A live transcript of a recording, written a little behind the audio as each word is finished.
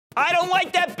I don't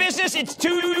like that business. It's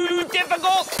too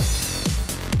difficult.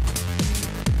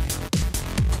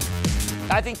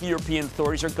 I think the European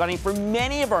authorities are gunning for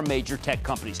many of our major tech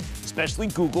companies, especially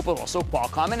Google, but also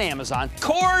Qualcomm and Amazon.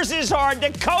 Coors is hard. The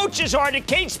Coach is hard. The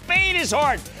Kate Spade is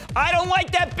hard. I don't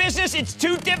like that business. It's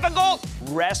too difficult.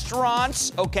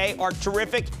 Restaurants, okay, are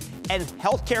terrific. And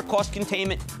healthcare cost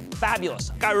containment,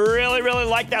 fabulous. I really, really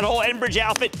like that whole Enbridge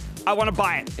outfit. I want to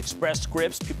buy it. Express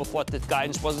Scripts, people thought that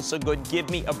guidance wasn't so good. Give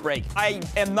me a break. I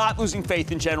am not losing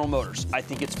faith in General Motors. I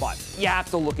think it's fine. You have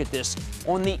to look at this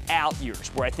on the out years,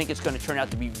 where I think it's going to turn out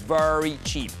to be very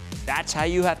cheap. That's how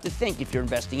you have to think if you're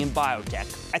investing in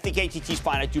biotech. I think AT&T's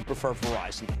fine. I do prefer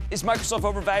Verizon. Is Microsoft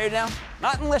overvalued now?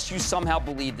 Not unless you somehow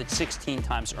believe that 16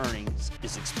 times earnings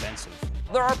is expensive.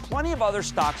 There are plenty of other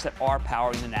stocks that are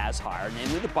powering the Nas higher,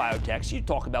 namely the biotechs. You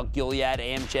talk about Gilead,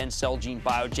 Amgen, Celgene,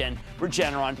 Biogen,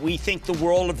 Regeneron. We think the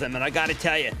world of them, and I got to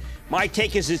tell you, my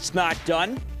take is it's not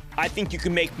done. I think you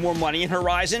can make more money in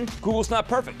Horizon. Google's not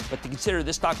perfect, but to consider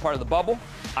this stock part of the bubble,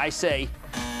 I say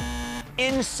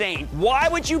insane. Why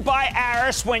would you buy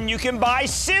Aris when you can buy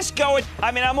Cisco?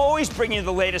 I mean, I'm always bringing you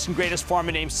the latest and greatest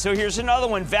pharma names. So here's another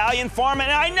one, Valiant Pharma,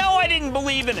 and I know I didn't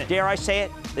believe in it. Dare I say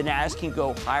it? The Nas can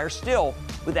go higher still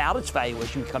without its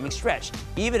valuation becoming stretched.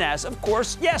 Even as, of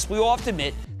course, yes, we all have to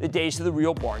admit, the days of the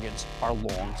real bargains are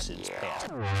long since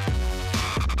past.